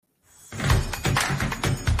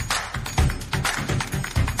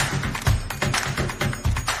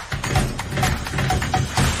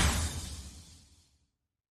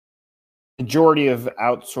majority of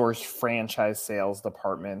outsourced franchise sales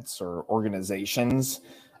departments or organizations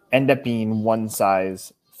end up being one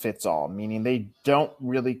size fits all, meaning they don't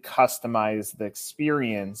really customize the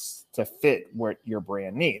experience to fit what your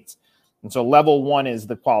brand needs. And so level one is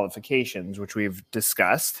the qualifications, which we've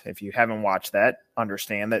discussed. If you haven't watched that,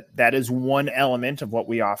 understand that that is one element of what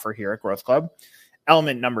we offer here at Growth Club.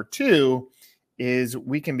 Element number two is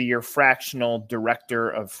we can be your fractional director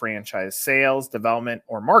of franchise sales, development,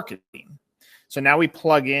 or marketing. So now we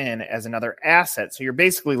plug in as another asset. So you're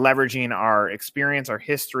basically leveraging our experience, our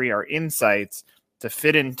history, our insights to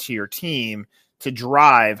fit into your team to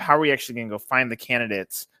drive how are we actually going to go find the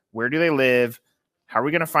candidates? Where do they live? How are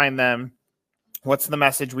we going to find them? What's the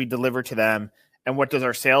message we deliver to them? And what does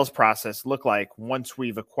our sales process look like once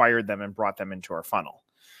we've acquired them and brought them into our funnel?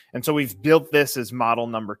 And so we've built this as model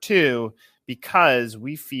number two because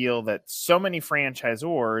we feel that so many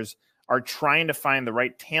franchisors are trying to find the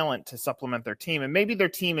right talent to supplement their team. And maybe their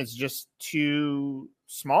team is just too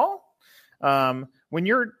small. When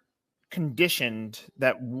you're conditioned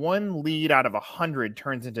that one lead out of 100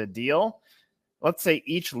 turns into a deal, let's say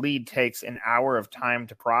each lead takes an hour of time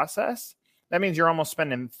to process. That means you're almost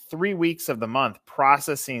spending 3 weeks of the month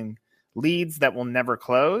processing leads that will never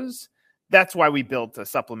close. That's why we built a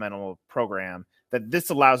supplemental program that this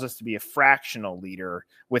allows us to be a fractional leader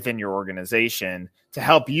within your organization to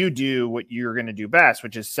help you do what you're going to do best,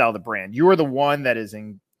 which is sell the brand. You're the one that is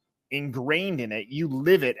ingrained in it. You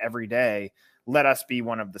live it every day. Let us be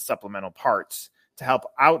one of the supplemental parts to help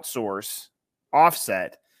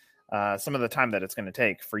offset some of the time that it's going to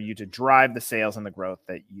take for you to drive the sales and the growth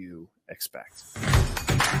that you expect.